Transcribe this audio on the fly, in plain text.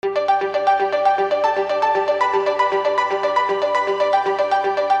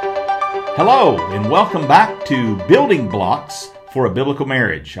Hello, and welcome back to Building Blocks for a Biblical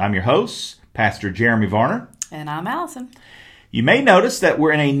Marriage. I'm your host, Pastor Jeremy Varner. And I'm Allison. You may notice that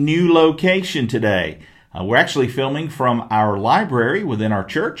we're in a new location today. We're actually filming from our library within our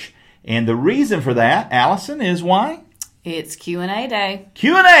church. And the reason for that, Allison, is why? It's Q&A day.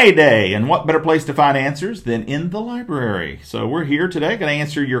 Q&A day. And what better place to find answers than in the library? So we're here today going to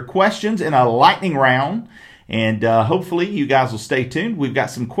answer your questions in a lightning round. And hopefully you guys will stay tuned. We've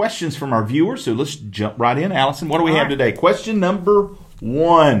got some questions from our viewers, so let's jump right in. Allison, what do we have today? Question number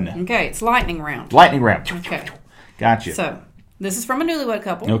 1. Okay, it's lightning round. Lightning round. Okay. Gotcha. So, this is from a newlywed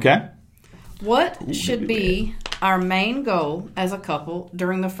couple. Okay. What should be our main goal as a couple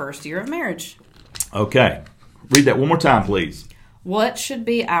during the first year of marriage? Okay. Read that one more time, please. What should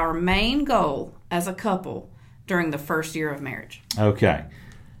be our main goal as a couple during the first year of marriage? Okay.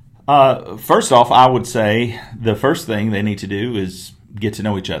 First off, I would say the first thing they need to do is get to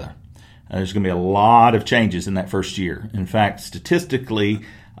know each other. There's going to be a lot of changes in that first year. In fact, statistically,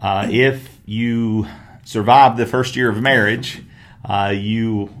 if you survive the first year of marriage,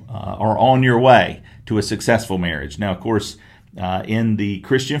 you are on your way to a successful marriage. Now, of course, in the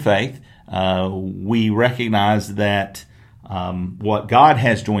Christian faith, we recognize that what God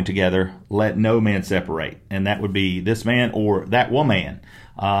has joined together, let no man separate. And that would be this man or that woman.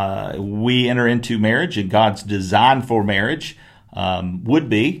 We enter into marriage, and God's design for marriage would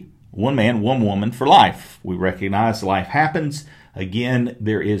be one man, one woman for life. We recognize life happens. Again,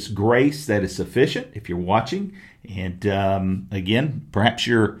 there is grace that is sufficient if you're watching. And again, perhaps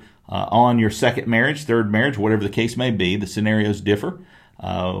you're on your second marriage, third marriage, whatever the case may be. The scenarios differ.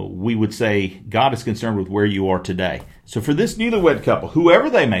 We would say God is concerned with where you are today. So for this newlywed couple, whoever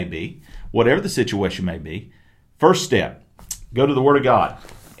they may be, whatever the situation may be, first step, go to the Word of God.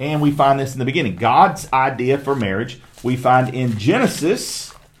 And we find this in the beginning. God's idea for marriage we find in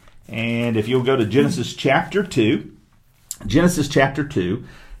Genesis. And if you'll go to Genesis chapter 2,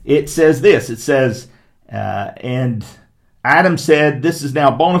 it says this. It says, and Adam said, "This is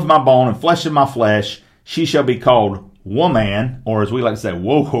now bone of my bone and flesh of my flesh. She shall be called woman," or as we like to say,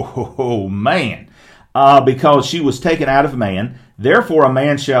 whoa, man, because she was taken out of man. Therefore a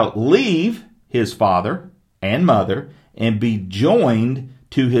man shall leave his father and mother and be joined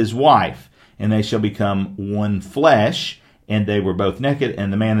to his wife, and they shall become one flesh. And they were both naked,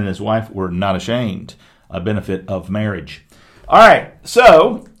 and the man and his wife were not ashamed. A benefit of marriage. All right,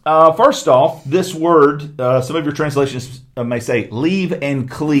 so first off, this word, some of your translations may say leave and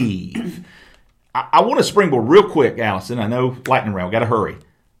cleave. I want to springboard real quick, Allison. I know lightning round, got to hurry.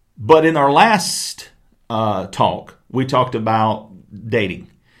 But in our last talk, we talked about dating.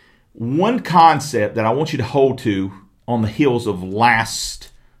 One concept that I want you to hold to on the heels of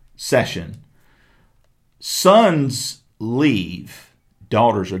last session: sons leave,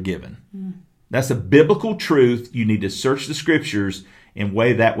 daughters are given. That's a biblical truth. You need to search the scriptures and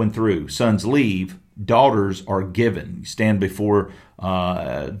weigh that one through. Sons leave, daughters are given. You stand before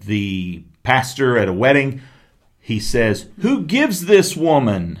the pastor at a wedding. He says, "Who gives this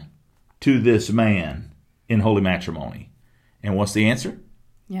woman to this man in holy matrimony?" And what's the answer?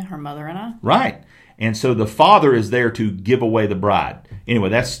 Yeah, her mother and I. Right. And so the father is there to give away the bride. Anyway,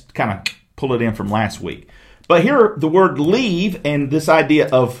 that's kind of pull it in from last week. But here, the word leave and this idea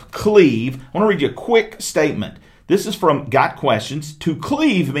of cleave, I want to read you a quick statement. This is from Got Questions. To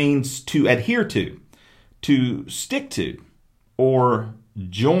cleave means to adhere to stick to, or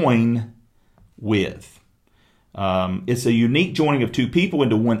join with. It's a unique joining of two people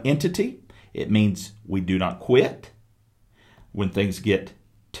into one entity. It means we do not quit when things get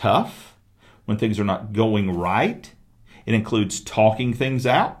tough, when things are not going right. It includes talking things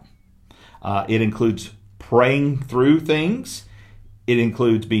out. It includes praying through things. It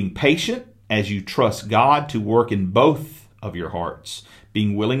includes being patient as you trust God to work in both of your hearts,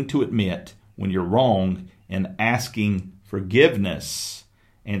 being willing to admit when you're wrong and asking forgiveness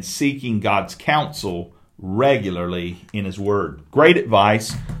and seeking God's counsel regularly in His Word. Great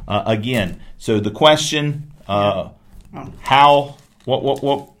advice. Again, so the question, what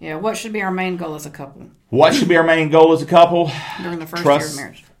should be our main goal as a couple? What should be our main goal as a couple? During the first year of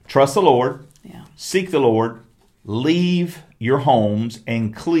marriage. Trust the Lord. Yeah. Seek the Lord. Leave your homes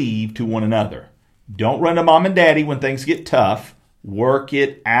and cleave to one another. Don't run to mom and daddy when things get tough. Work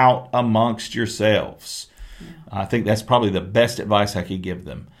it out amongst yourselves. Yeah. I think that's probably the best advice I could give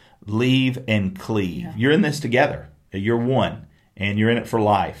them. Leave and cleave. Yeah. You're in this together. You're one, and you're in it for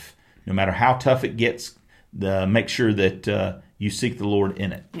life. No matter how tough it gets, make sure that you seek the Lord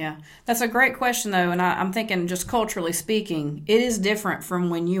in it. Yeah, that's a great question, though, and I'm thinking just culturally speaking, it is different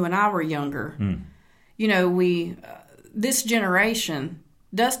from when you and I were younger. You know, this generation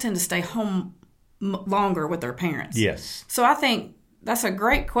does tend to stay home longer with their parents. Yes. So I think that's a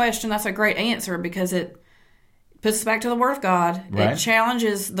great question. That's a great answer because it puts us back to the Word of God. Right. It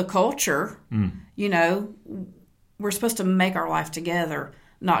challenges the culture. You know, we're supposed to make our life together,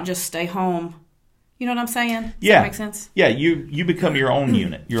 not just stay home. You know what I'm saying? Does that make sense? Yeah, you become your own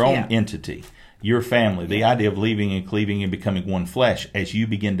unit, your own entity, your family. The idea of leaving and cleaving and becoming one flesh as you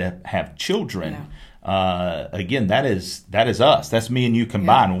begin to have children. Again, that is us. That's me and you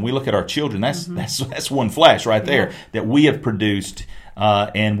combined. When we look at our children, that's one flesh right there that we have produced,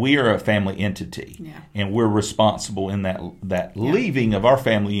 and we are a family entity, and we're responsible in that leaving of our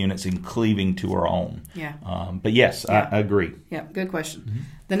family units and cleaving to our own. But yes, I agree. Yeah, good question.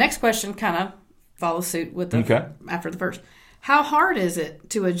 The next question kind of follows suit with after the first. How hard is it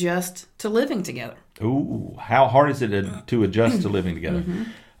to adjust to living together? Ooh, how hard is it to adjust to living together?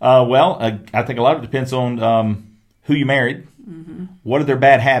 Well, I think a lot of it depends on who you married, what are their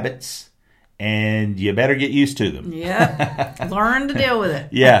bad habits, and you better get used to them. Yeah, learn to deal with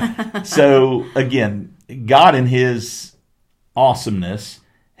it. So, again, God in His awesomeness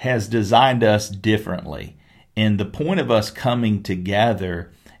has designed us differently. And the point of us coming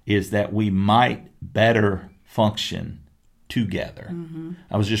together is that we might better function together.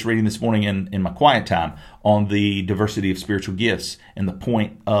 I was just reading this morning in my quiet time on the diversity of spiritual gifts and the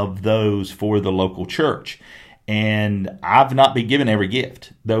point of those for the local church. And I've not been given every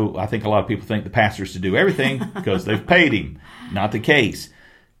gift, though I think a lot of people think the pastor's to do everything because they've paid him. Not the case.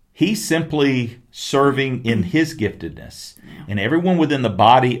 He's simply serving in his giftedness. And everyone within the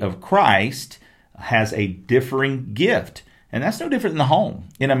body of Christ has a differing gift. And that's no different in the home,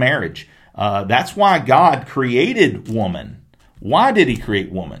 in a marriage. That's why God created woman. Why did He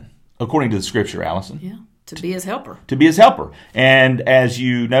create woman? According to the Scripture, Allison. Yeah, to be His helper. To be His helper. And as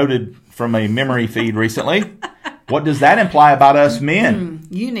you noted from a memory feed recently, what does that imply about us men?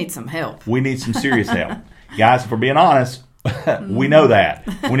 You need some help. We need some serious help. Guys, if we're being honest, we know that.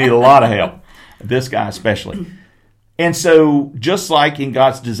 We need a lot of help. This guy especially. And so, just like in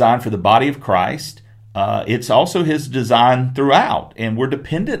God's design for the body of Christ, it's also His design throughout, and we're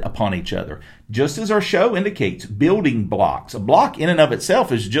dependent upon each other. Just as our show indicates, building blocks. A block in and of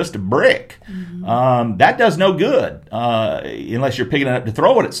itself is just a brick. That does no good unless you're picking it up to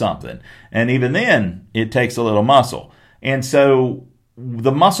throw it at something. And even then, it takes a little muscle. And so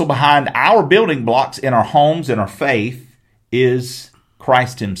the muscle behind our building blocks in our homes and our faith is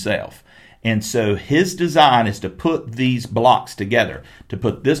Christ Himself. And so His design is to put these blocks together, to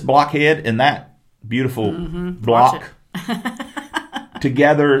put this blockhead and that beautiful block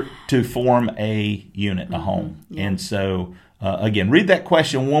together to form a unit, a home. And so, again, read that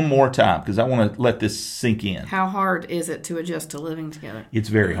question one more time because I want to let this sink in. How hard is it to adjust to living together? It's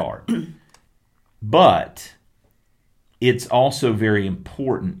very hard. But it's also very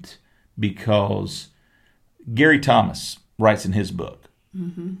important because Gary Thomas writes in his book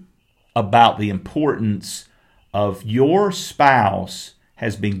about the importance of your spouse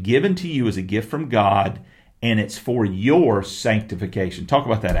has been given to you as a gift from God, and it's for your sanctification. Talk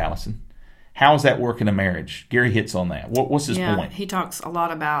about that, Allison. How does that work in a marriage? Gary hits on that. What's his point? He talks a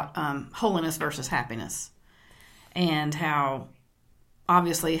lot about holiness versus happiness, and how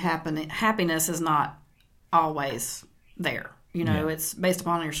obviously happiness is not always there. You know, it's based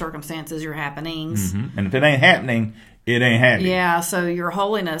upon your circumstances, your happenings. And if it ain't happening, it ain't happening. Yeah, so your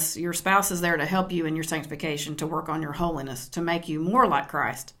holiness, your spouse is there to help you in your sanctification, to work on your holiness, to make you more like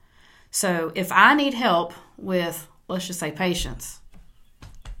Christ. So if I need help with, let's just say, patience,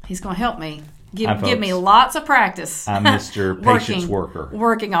 He's going to help me. Give me lots of practice. I'm Mr. Patience Worker.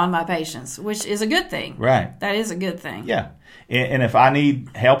 Working on my patience, which is a good thing. Right. That is a good thing. Yeah. And if I need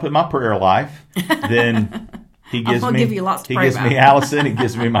help in my prayer life, then He gives me. Give you lots to He pray gives about. me Allison. He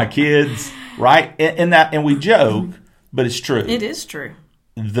gives me my kids. Right. And we joke, but it's true. It is true.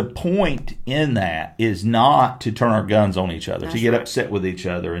 The point in that is not to turn our guns on each other, to get upset with each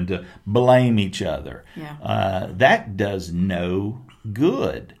other, and to blame each other. Yeah. That does no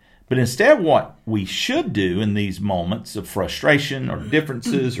good. But instead, what we should do in these moments of frustration or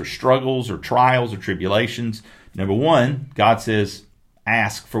differences or struggles or trials or tribulations, number one, God says,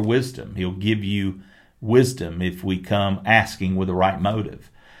 ask for wisdom. He'll give you wisdom if we come asking with the right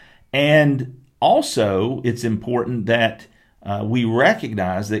motive. And also, it's important that we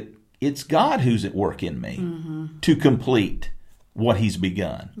recognize that it's God who's at work in me to complete what He's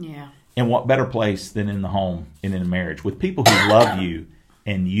begun. Yeah. And what better place than in the home and in a marriage with people who love you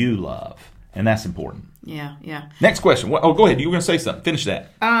and you love. And that's important. Yeah, yeah. Next question. Oh, go ahead. You were going to say something. Finish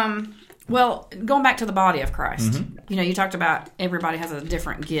that. Well, going back to the body of Christ, you talked about everybody has a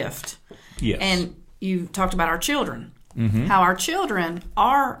different gift. Yes. And you talked about our children. how our children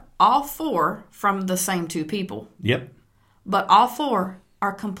are all four from the same two people, Yep. but all four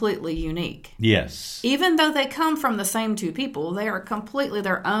are completely unique. Yes. Even though they come from the same two people, they are completely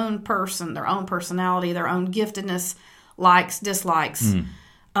their own person, their own personality, their own giftedness, likes, dislikes,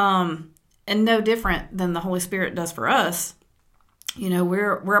 and no different than the Holy Spirit does for us.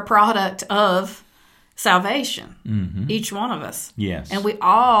 We're a product of salvation, each one of us. Yes. And we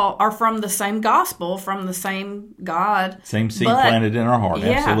all are from the same gospel, from the same God. Same seed planted in our heart.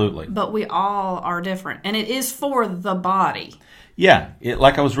 Yeah, Absolutely. But we all are different. And it is for the body. Yeah,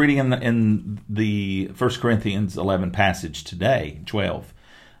 like I was reading in the 1 Corinthians 11 passage today, 12,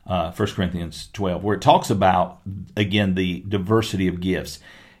 1 Corinthians 12, where it talks about, again, the diversity of gifts.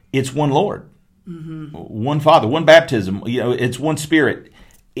 It's one Lord, one Father, one baptism. It's one Spirit,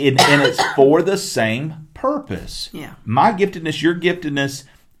 and it's for the same purpose. Yeah. My giftedness, your giftedness,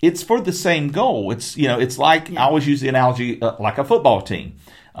 it's for the same goal. It's like, I always use the analogy like a football team.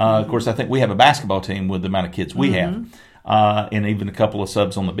 Of course, I think we have a basketball team with the amount of kids we have. And even a couple of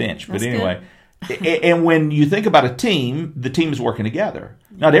subs on the bench. That's but anyway, and when you think about a team, the team is working together.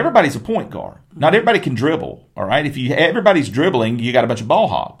 Not everybody's a point guard. Not everybody can dribble. All right, if everybody's dribbling, you got a bunch of ball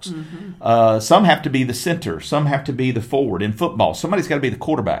hogs. Some have to be the center. Some have to be the forward. In football, somebody's got to be the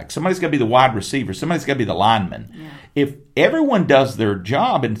quarterback. Somebody's got to be the wide receiver. Somebody's got to be the lineman. Yeah. If everyone does their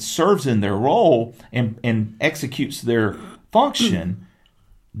job and serves in their role and executes their function,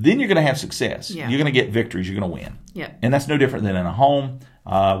 then you're going to have success. Yeah. You're going to get victories. You're going to win. Yeah. And that's no different than in a home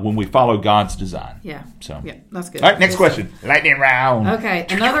when we follow God's design. Yeah. So. Yeah, that's good. All right, next question. Lightning round. Okay,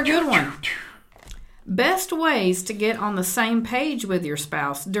 another good one. Best ways to get on the same page with your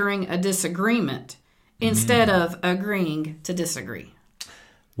spouse during a disagreement instead of agreeing to disagree.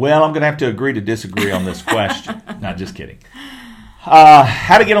 Well, I'm going to have to agree to disagree on this question. No, just kidding.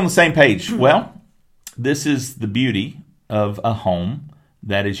 How to get on the same page? Well, this is the beauty of a home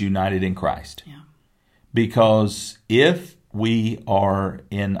that is united in Christ. Yeah. Because if we are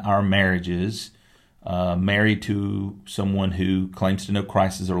in our marriages married to someone who claims to know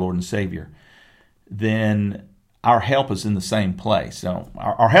Christ as their Lord and Savior, then our help is in the same place. So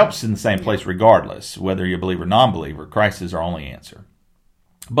our help's in the same place regardless, whether you're a believer or non-believer. Christ is our only answer.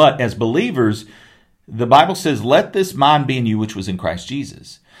 But as believers, the Bible says, let this mind be in you which was in Christ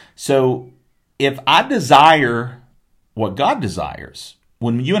Jesus. So if I desire what God desires,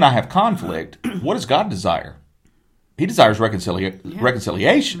 when you and I have conflict, what does God desire? He desires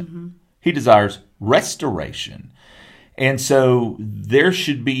reconciliation. He desires restoration. And so there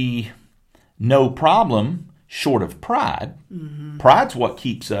should be no problem short of pride. Pride's what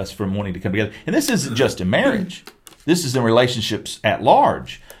keeps us from wanting to come together. And this isn't just in marriage. This is in relationships at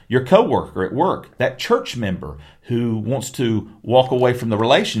large. Your coworker at work, that church member who wants to walk away from the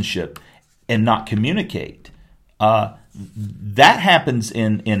relationship and not communicate. That happens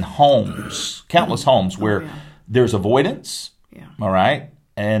in homes, countless homes, where there's avoidance, all right?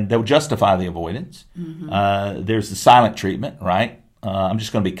 And they'll justify the avoidance. There's the silent treatment, right? I'm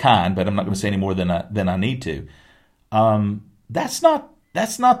just going to be kind, but I'm not going to say any more than I need to. That's not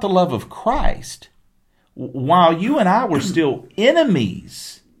the love of Christ. While you and I were still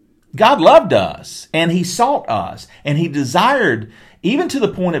enemies, God loved us, and He sought us, and He desired, even to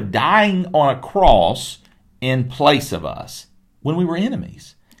the point of dying on a cross in place of us when we were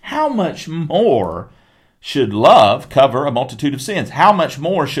enemies. How much more should love cover a multitude of sins? How much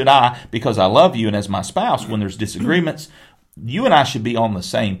more should I, because I love you and as my spouse, when there's disagreements, you and I should be on the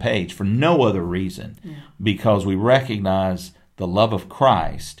same page for no other reason, because we recognize the love of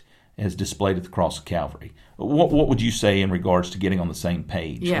Christ as displayed at the cross of Calvary. What would you say in regards to getting on the same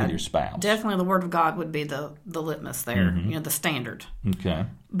page with your spouse? Definitely the Word of God would be the litmus there, the standard. Okay.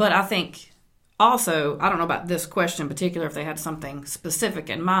 But I think also, I don't know about this question in particular, if they had something specific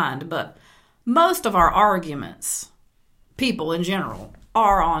in mind, but most of our arguments, people in general,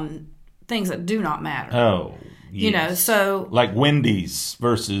 are on things that do not matter. Oh, yes. So... like Wendy's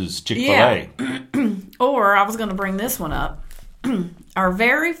versus Chick-fil-A. Yeah. Or, I was going to bring this one up. Our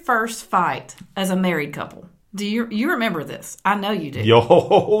very first fight as a married couple. Do you remember this? I know you do.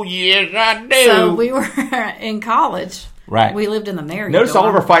 Yo, yes, I do. So we were in college. Right. We lived in the married Notice dorm. all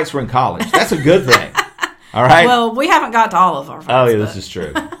of our fights were in college. That's a good thing. All right? Well, we haven't got to all of our fights. Oh, yeah, this is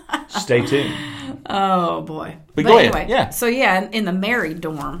true. Stay tuned. Oh, boy. But go anyway, ahead. Yeah. So, yeah, in the married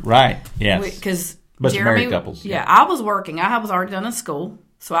dorm. Right. Yes. Because Bunch Jeremy, of married couples. Yeah, I was working. I was already done in school.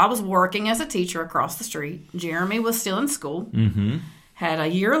 So I was working as a teacher across the street. Jeremy was still in school. Mm-hmm. Had a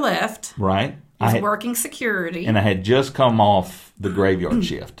year left. Right. Was working security. And I had just come off the graveyard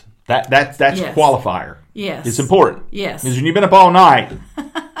shift. That's Yes. qualifier. Yes. It's important. Yes. Because when you've been up all night,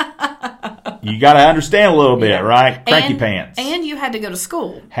 You got to understand a little bit, Yeah. right? Cranky And- pants. And you had to go to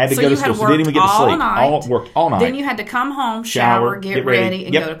school. Had to so go to you school, had so didn't even get to all sleep. Night. Worked all night. Then you had to come home, shower, get ready,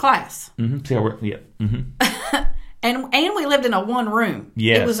 and Yep. go to class. And we lived in a one room.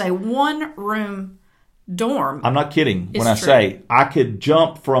 Yes. It was a one room dorm. I'm not kidding when I It's true. say I could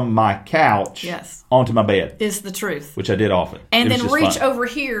jump from my couch Yes. onto my bed, Is the truth. which I did often. And It was then just reach fun. over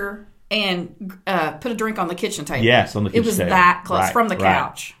here and put a drink on the kitchen table. Yes, on the kitchen It was table. that close Right, from the right.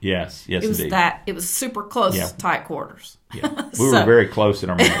 couch. Yes, It was indeed. that. It was super close, Yeah. tight quarters. Yeah. We were very close in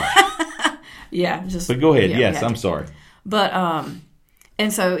our marriage. Yeah, just. But go ahead. yeah, Yes, we had I'm to. sorry. But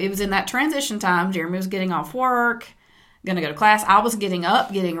and so it was in that transition time. Jeremy was getting off work, going to go to class. I was getting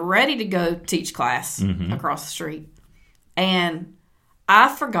up, getting ready to go teach class Mm-hmm. across the street, and I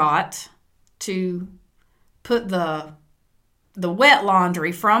forgot to put the wet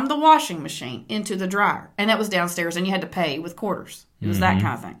laundry from the washing machine into the dryer, and it was downstairs, and you had to pay with quarters. It was Mm-hmm. that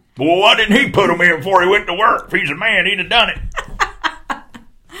kind of thing. Well, why didn't he put them in before he went to work? If he's a man, he'd have done it.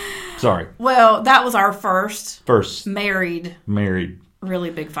 Sorry. Well, that was our first First married married,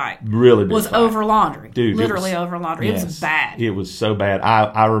 really big fight. really big Was fight. over laundry. Dude, it Literally was- over laundry. It Yes. was bad. It was so bad.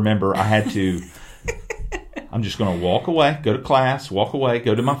 I remember I had to. I'm just going to walk away, go to class, walk away,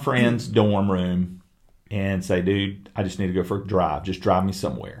 go to my friend's dorm room, and say, "Dude, I just need to go for a drive. Just drive me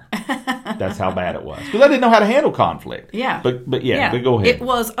somewhere." That's how bad it was because I didn't know how to handle conflict. Yeah. But but go ahead. It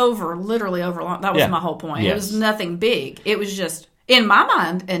was literally over long. That was Yeah. my whole point. Yes. It was nothing big. It was just, in my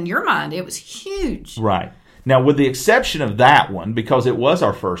mind and your mind, it was huge. Right. Now, with the exception of that one, because it was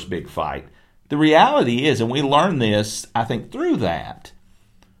our first big fight, the reality is, and we learned this, I think, through that,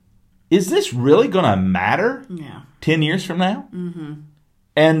 is this really going to matter Yeah. 10 years from now? Mm-hmm.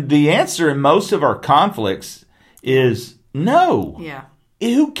 And the answer in most of our conflicts is no. Yeah.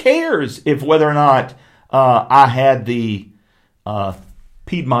 Who cares if whether or not I had the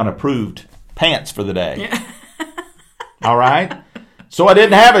Piedmont-approved pants for the day? All right? So I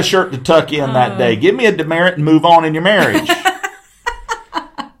didn't have a shirt to tuck in that day. Give me a demerit and move on in your marriage.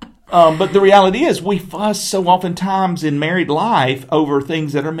 But the reality is we fuss so oftentimes in married life over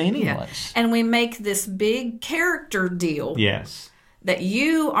things that are meaningless. And we make this big character deal Yes. that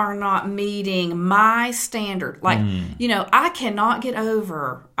you are not meeting my standard. Like, I cannot get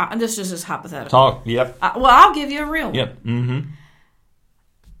over, this is just hypothetical. Talk. Yep. Well, I'll give you a real one. Yep. Mm-hmm.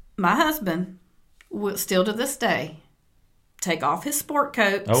 My husband will still to this day take off his sport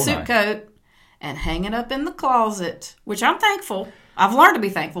coat, Oh, suit nice. coat, and hang it up in the closet, which I'm thankful. I've learned to be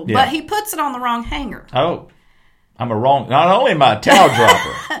thankful, Yeah. but he puts it on the wrong hanger. Oh. Not only am I a towel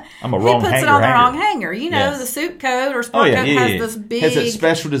dropper, I'm a He wrong puts hanger. it on the wrong hanger. You know, Yes. the suit coat or Oh, sport yeah. coat Yeah, has yeah. this big Has a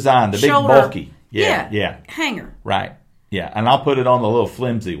special design, the big shoulder, bulky. Yeah. hanger. Right. Yeah. And I'll put it on the little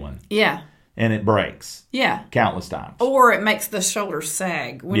flimsy one, Yeah, and it breaks yeah. countless times. Or it makes the shoulders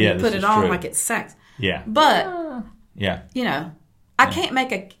sag when Yeah, you this put it is on true. like it sags. Yeah. But Yeah. I can't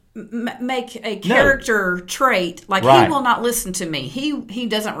make a character trait like Right. he will not listen to me. He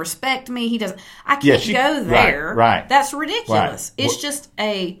doesn't respect me. He doesn't. I can't Yes, go there. right. That's ridiculous. Right. It's just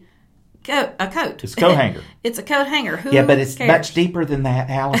a coat. It's a coat hanger. It's a coat hanger. Who Yeah, but it's cares? much deeper than that,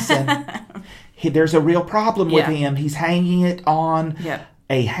 Allison. There's a real problem with Yeah. him. He's hanging it on Yeah.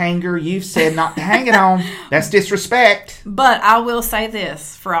 a hanger you've said not to hang it on. That's disrespect. But I will say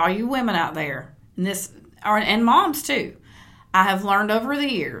this for all you women out there, and moms too. I have learned over the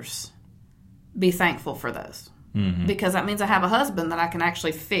years, be thankful for those. Mm-hmm. Because that means I have a husband that I can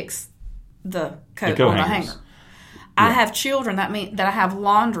actually fix the coat coat on the hangers. hanger. I have children that I have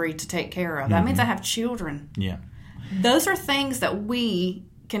laundry to take care of. That Mm-hmm. means I have children. Yeah. Those are things that we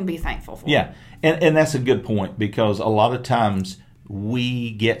can be thankful for. Yeah. And that's a good point because a lot of times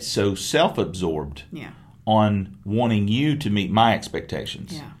we get so self-absorbed Yeah. on wanting you to meet my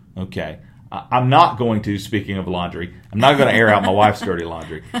expectations. Yeah. Okay. I'm not going to, speaking of laundry, I'm not going to air out my wife's dirty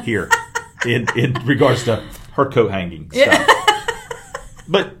laundry here in regards to her coat hanging stuff.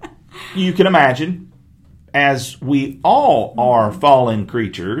 But you can imagine, as we all are fallen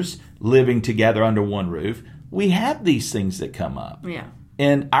creatures living together under one roof, we have these things that come up. Yeah.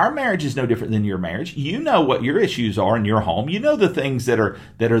 And our marriage is no different than your marriage. You know what your issues are in your home. You know the things that are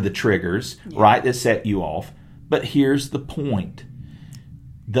the triggers, right, that set you off. But here's the point.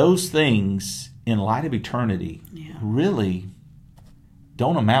 Those things, in light of eternity, really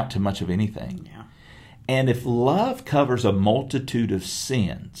don't amount to much of anything. Yeah. And if love covers a multitude of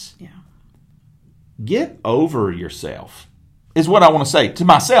sins, Yeah. get over yourself, is what I want to say to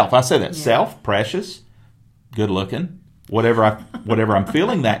myself. I say that. Yeah. Self, precious, good looking, whatever I'm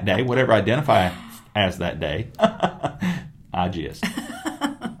feeling that day, whatever I identify as that day, I just.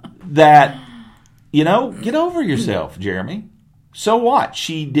 That, get over yourself, Jeremy. So what?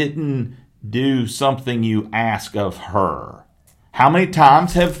 She didn't do something you ask of her? How many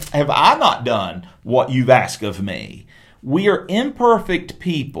times have I not done what you've asked of me? We are imperfect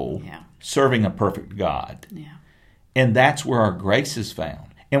people serving a perfect God. Yeah. And that's where our grace is found.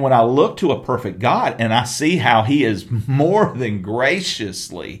 And when I look to a perfect God and I see how he is more than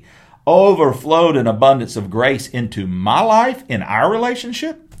graciously overflowed an abundance of grace into my life, in our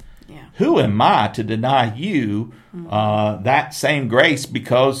relationship, who am I to deny you that same grace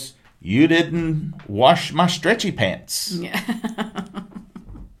because you didn't wash my stretchy pants? Yeah.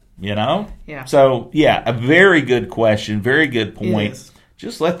 You know? Yeah. So, yeah, a very good question, very good point.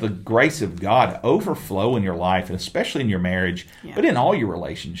 Just let the grace of God overflow in your life, and especially in your marriage, but in all your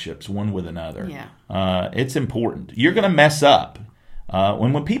relationships, one with another. Yeah. It's important. You're going to mess up.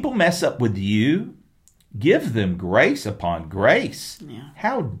 When people mess up with you, give them grace upon grace. Yeah.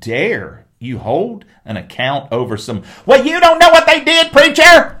 How dare you hold an account over some, well, you don't know what they did,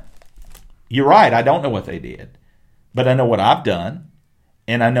 preacher! You're right, I don't know what they did. But I know what I've done,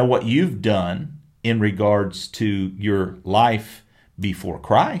 and I know what you've done in regards to your life before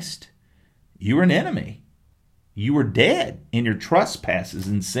Christ. You were an enemy. You were dead in your trespasses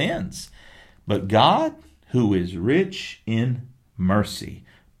and sins. But God, who is rich in mercy,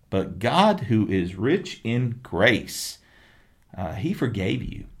 but God, who is rich in grace, he forgave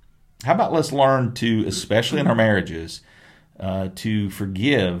you. How about let's learn to, especially in our marriages, to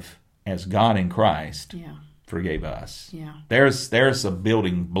forgive as God in Christ forgave us. Yeah. There's a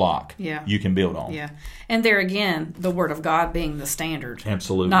building block you can build on. Yeah. And there again, the Word of God being the standard.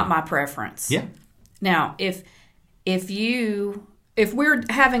 Absolutely. Not my preference. Yeah. Now, if we're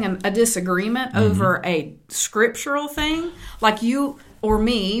having a disagreement over a scriptural thing, like you or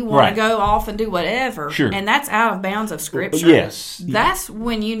me want to go off and do whatever, and that's out of bounds of Scripture, that's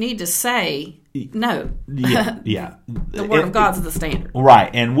when you need to say, no. Yeah. The Word of God's the standard.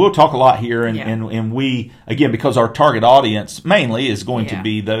 Right. And we'll talk a lot here, and we, again, because our target audience mainly is going to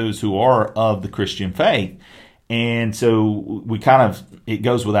be those who are of the Christian faith. And so we it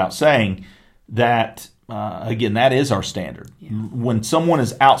goes without saying that, again, that is our standard. Yeah. When someone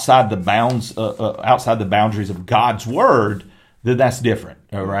is outside the boundaries of God's Word, then that's different.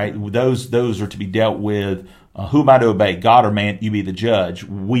 All right, those are to be dealt with. Who am I to obey, God or man? You be the judge.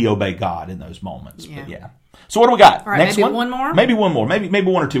 We obey God in those moments. Yeah. But so what do we got? All right, next maybe one more. Maybe one more. Maybe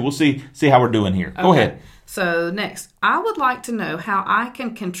one or two. We'll see how we're doing here. Okay. Go ahead. So next, I would like to know how I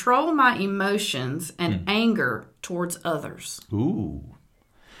can control my emotions and anger towards others. Ooh.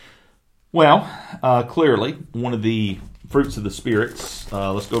 Well, clearly, one of the fruits of the spirits.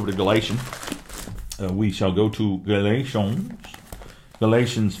 Let's go over to Galatians. We shall go to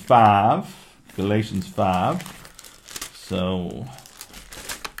Galatians 5. Galatians 5. So,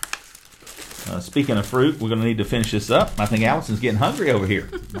 speaking of fruit, we're going to need to finish this up. I think Allison's getting hungry over here.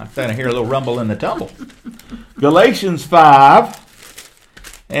 I'm starting to hear a little rumble in the tumble. Galatians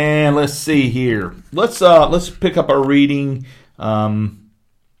 5. And let's see here. Let's pick up our reading. And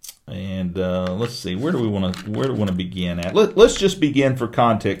let's see. Where do we want to begin at? Let's just begin for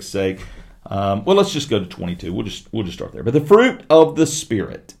context's sake. Let's just go to 22. We'll just start there. But the fruit of the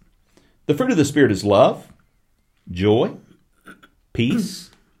Spirit. The fruit of the Spirit is love, joy, peace,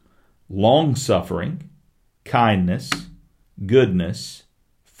 long-suffering, kindness, goodness,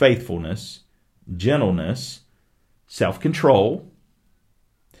 faithfulness, gentleness, self-control.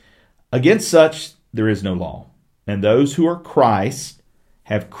 Against such there is no law. And those who are Christ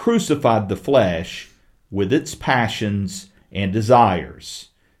have crucified the flesh with its passions and desires.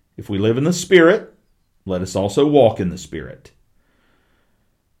 If we live in the Spirit, let us also walk in the Spirit.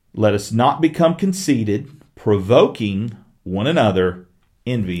 Let us not become conceited, provoking one another,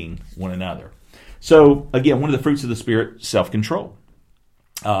 envying one another. So, again, one of the fruits of the Spirit, self-control.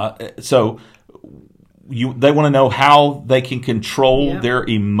 They want to know how they can control their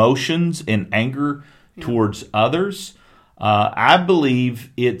emotions and anger towards others. I believe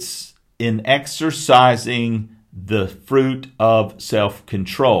it's in exercising the fruit of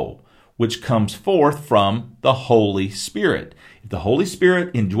self-control, which comes forth from the Holy Spirit. If the Holy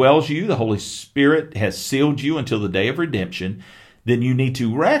Spirit indwells you, the Holy Spirit has sealed you until the day of redemption, then you need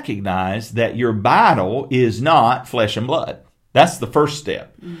to recognize that your battle is not flesh and blood. That's the first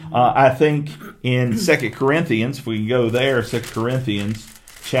step. I think in 2 Corinthians, if we go there, 2 Corinthians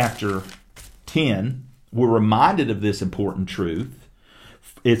chapter 10, we're reminded of this important truth.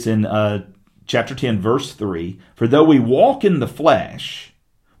 It's in chapter 10, verse 3. For though we walk in the flesh,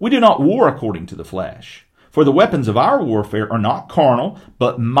 we do not war according to the flesh. For the weapons of our warfare are not carnal,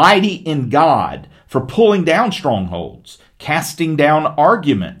 but mighty in God, for pulling down strongholds, casting down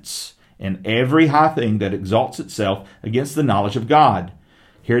arguments, and every high thing that exalts itself against the knowledge of God,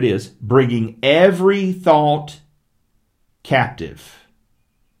 Here it is. Bringing every thought captive.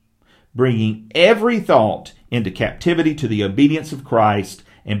 Bringing every thought into captivity to the obedience of Christ,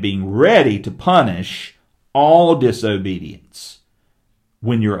 and being ready to punish all disobedience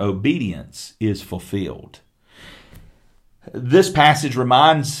when your obedience is fulfilled. This passage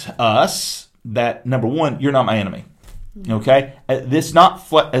reminds us that, number one, you're not my enemy. Okay? It's not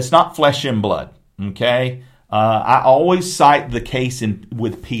flesh and blood. Okay? I always cite the case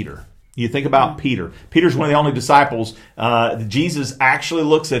with Peter. You think about Peter. Peter's one of the only disciples. Jesus actually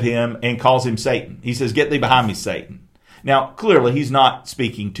looks at him and calls him Satan. He says, "Get thee behind me, Satan." Now, clearly, he's not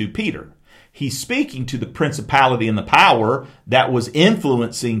speaking to Peter. He's speaking to the principality and the power that was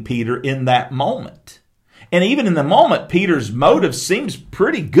influencing Peter in that moment. And even in the moment, Peter's motive seems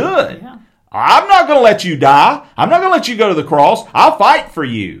pretty good. Yeah. I'm not going to let you die. I'm not going to let you go to the cross. I'll fight for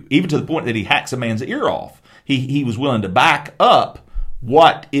you. Even to the point that he hacks a man's ear off. He was willing to back up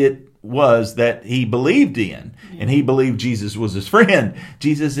what it was that he believed in. And he believed Jesus was his friend.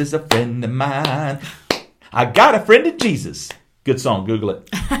 Jesus is a friend of mine. I got a friend in Jesus. Good song. Google it.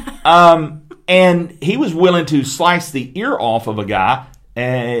 And he was willing to slice the ear off of a guy.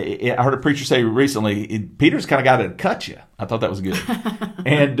 I heard a preacher say recently, Peter's the kind of guy that'd cut you. I thought that was good.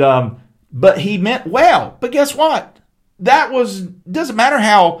 And but he meant well. But guess what? Doesn't matter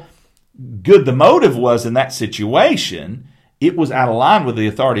how good the motive was in that situation. It was out of line with the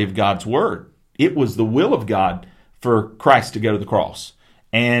authority of God's word. It was the will of God for Christ to go to the cross.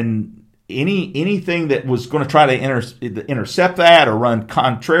 And anything that was going to try to intercept that or run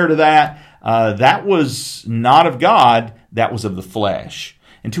contrary to that, that was not of God. That was of the flesh.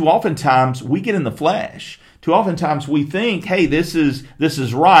 And too oftentimes we get in the flesh. Too oftentimes we think, hey, this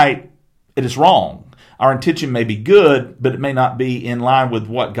is right. It is wrong. Our intention may be good, but it may not be in line with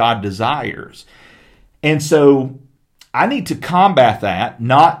what God desires. And so I need to combat that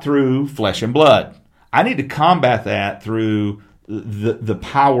not through flesh and blood. I need to combat that through the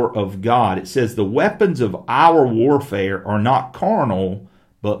power of God. It says the weapons of our warfare are not carnal,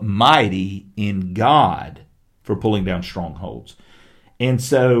 but mighty in God for pulling down strongholds. And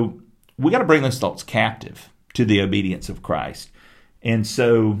so we got to bring those thoughts captive to the obedience of Christ. And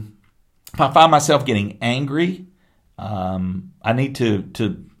so if I find myself getting angry, I need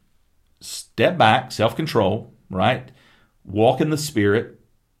to step back, self-control, right? Walk in the Spirit.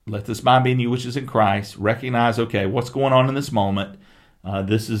 Let this mind be in you, which is in Christ. Recognize, okay, what's going on in this moment?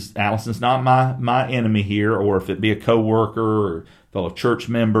 Allison's not my enemy here, or if it be a coworker or fellow church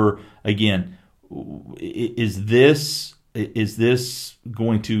member. Again, is this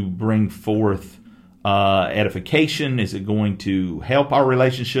going to bring forth edification? Is it going to help our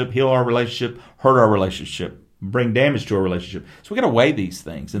relationship, heal our relationship, hurt our relationship, bring damage to our relationship? So we got to weigh these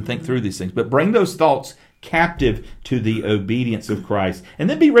things and think through these things, but bring those thoughts captive to the obedience of Christ, and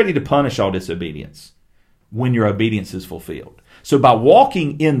then be ready to punish all disobedience when your obedience is fulfilled. So by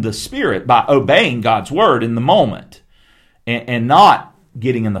walking in the Spirit, by obeying God's word in the moment, and not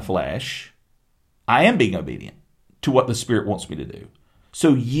getting in the flesh, I am being obedient to what the Spirit wants me to do.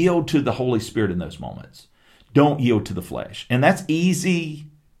 So yield to the Holy Spirit in those moments. Don't yield to the flesh. And that's easy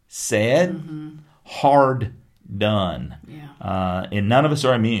said, hard done. Yeah. And none of us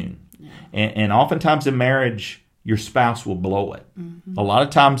are immune. Yeah. And oftentimes in marriage, your spouse will blow it. Mm-hmm. A lot of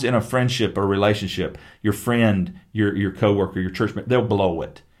times in a friendship or relationship, your friend, your coworker, your church mate, they'll blow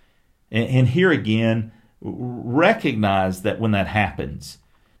it. And here again, recognize that when that happens,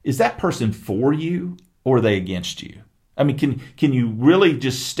 is that person for you or are they against you? I mean, can you really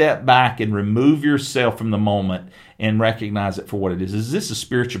just step back and remove yourself from the moment and recognize it for what it is? Is this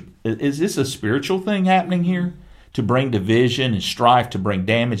a spiritual thing happening here to bring division and strife, to bring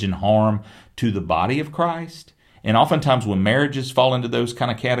damage and harm to the body of Christ? And oftentimes when marriages fall into those kind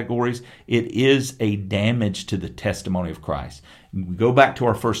of categories, it is a damage to the testimony of Christ. Go back to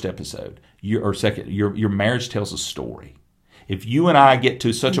our first episode, your marriage tells a story. If you and I get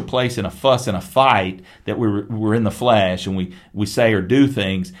to such a place in a fuss and a fight that we're in the flesh and we say or do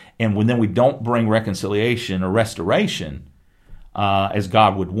things, and then we don't bring reconciliation or restoration as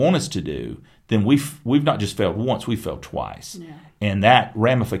God would want us to do, then we've not just failed once, we've failed twice. Yeah. And that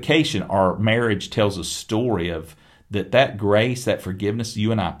ramification, our marriage tells a story of that grace, that forgiveness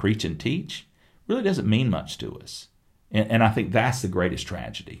you and I preach and teach really doesn't mean much to us. And I think that's the greatest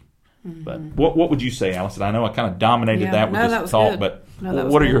tragedy. Mm-hmm. But what would you say, Allison? I know I kind of dominated that with this thought, but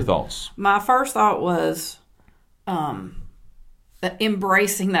what are your thoughts? My first thought was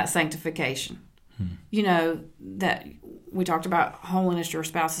embracing that sanctification. You know, that we talked about holiness, your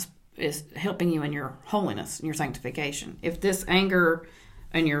spouse is helping you in your holiness and your sanctification. If this anger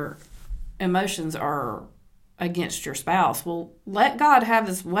and your emotions are against your spouse. Well, let God have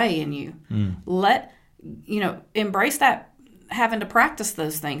his way in you. Embrace that, having to practice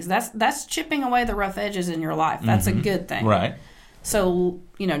those things. That's chipping away the rough edges in your life. That's a good thing. Right. So,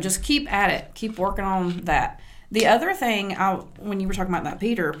 just keep at it. Keep working on that. The other thing, when you were talking about that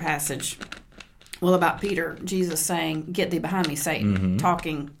Peter passage, about Peter, Jesus saying, "Get thee behind me, Satan,"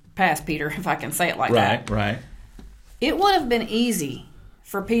 talking past Peter, if I can say it like that. Right. It would have been easy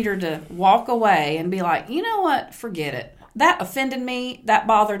for Peter to walk away and be like, you know what, forget it. That offended me, that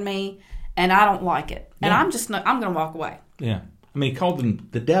bothered me, and I don't like it. And I'm going to walk away. Yeah. I mean, he called them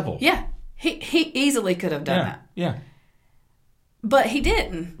the devil. Yeah. He easily could have done that. Yeah. But he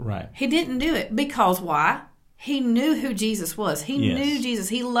didn't. Right. He didn't do it. Because why? He knew who Jesus was. He knew Jesus.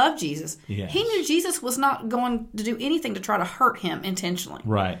 He loved Jesus. Yes. He knew Jesus was not going to do anything to try to hurt him intentionally.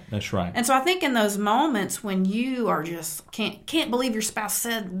 Right. That's right. And so I think in those moments when you are just can't believe your spouse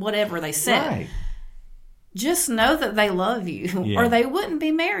said whatever they said, Right. just know that they love you, or they wouldn't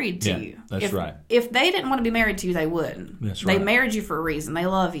be married to you. That's right. If they didn't want to be married to you, they wouldn't. That's right. They married you for a reason. They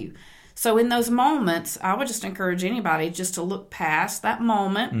love you. So in those moments, I would just encourage anybody just to look past that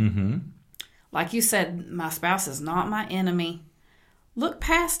moment. Mm-hmm. Like you said, my spouse is not my enemy. Look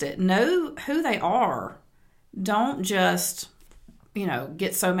past it. Know who they are. Don't just,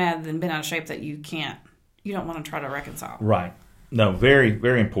 get so mad and bent out of shape that you don't want to try to reconcile. Right. No, very,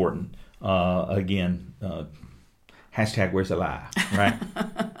 very important. Again, hashtag where's the lie, right?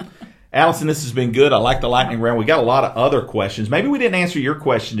 Allison, this has been good. I like the lightning round. We got a lot of other questions. Maybe we didn't answer your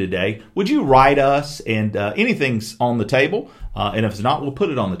question today. Would you write us? And anything's on the table. And if it's not, we'll put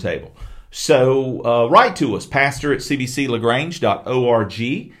it on the table. So write to us,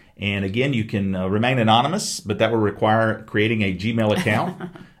 pastor@cbclagrange.org. And again, you can remain anonymous, but that will require creating a Gmail account.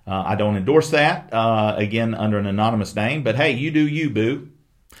 I don't endorse that, again, under an anonymous name. But hey, you do you, boo.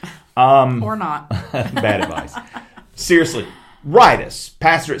 Or not. Bad advice. Seriously, write us,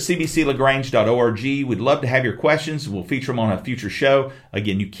 pastor@cbclagrange.org. We'd love to have your questions. We'll feature them on a future show.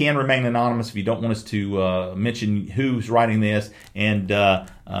 Again, you can remain anonymous if you don't want us to mention who's writing this, and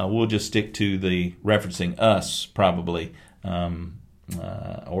we'll just stick to the referencing us, probably,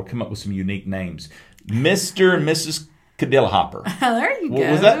 or come up with some unique names. Mr. and Mrs. Cadillahopper. There you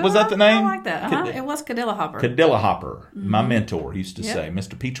go. Was that the name? I like that. It was Cadillahopper. Cadillahopper, my mentor, used to say,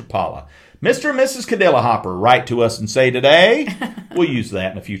 Mr. Peter Paula. Mr. and Mrs. Cadillahopper, write to us and say today. We'll use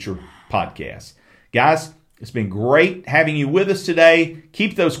that in a future podcast. Guys, it's been great having you with us today.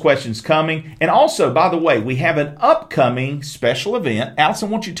 Keep those questions coming. And also, by the way, we have an upcoming special event.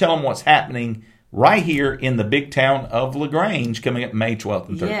 Allison, why don't you tell them what's happening right here in the big town of LaGrange coming up May 12th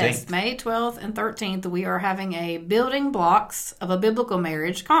and 13th. Yes, May 12th and 13th, we are having a Building Blocks of a Biblical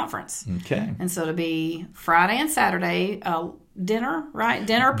Marriage conference. Okay. And so it'll be Friday and Saturday, dinner, right?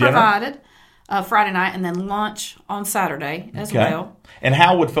 Dinner provided Friday night, and then lunch on Saturday as well. And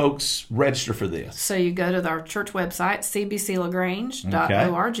how would folks register for this? So you go to our church website,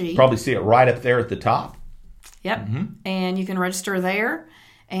 cbclagrange.org. Okay. Probably see it right up there at the top. Yep. Mm-hmm. And you can register there.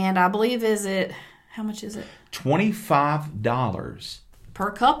 And I believe how much is it? $25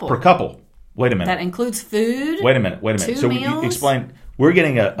 per couple. Per couple. Wait a minute. That includes food. Wait a minute. 2 So meals. You explain. We're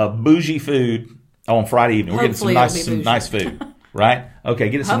getting a bougie food on Friday evening. We're Hopefully getting some nice food, right? Okay,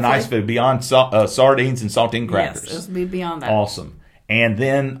 get us some nice food beyond sardines and saltine crackers. Yes, it'll be beyond that. Awesome. And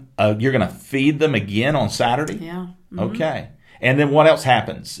then you're going to feed them again on Saturday? Yeah. Mm-hmm. Okay. And then what else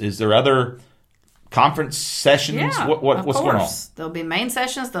happens? Is there other conference sessions? Yeah, what's going on? There'll be main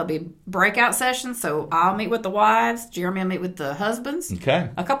sessions. There'll be breakout sessions. So I'll meet with the wives. Jeremy will meet with the husbands. Okay.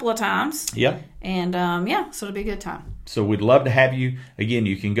 A couple of times. Yep. And so it'll be a good time. So we'd love to have you. Again,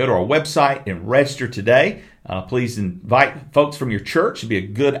 you can go to our website and register today. Please invite folks from your church. It'll be a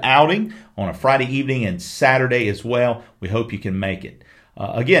good outing on a Friday evening and Saturday as well. We hope you can make it.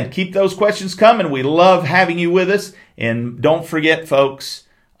 Again, keep those questions coming. We love having you with us. And don't forget, folks,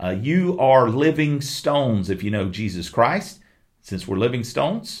 you are living stones if you know Jesus Christ. Since we're living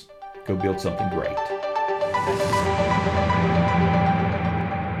stones, go build something great.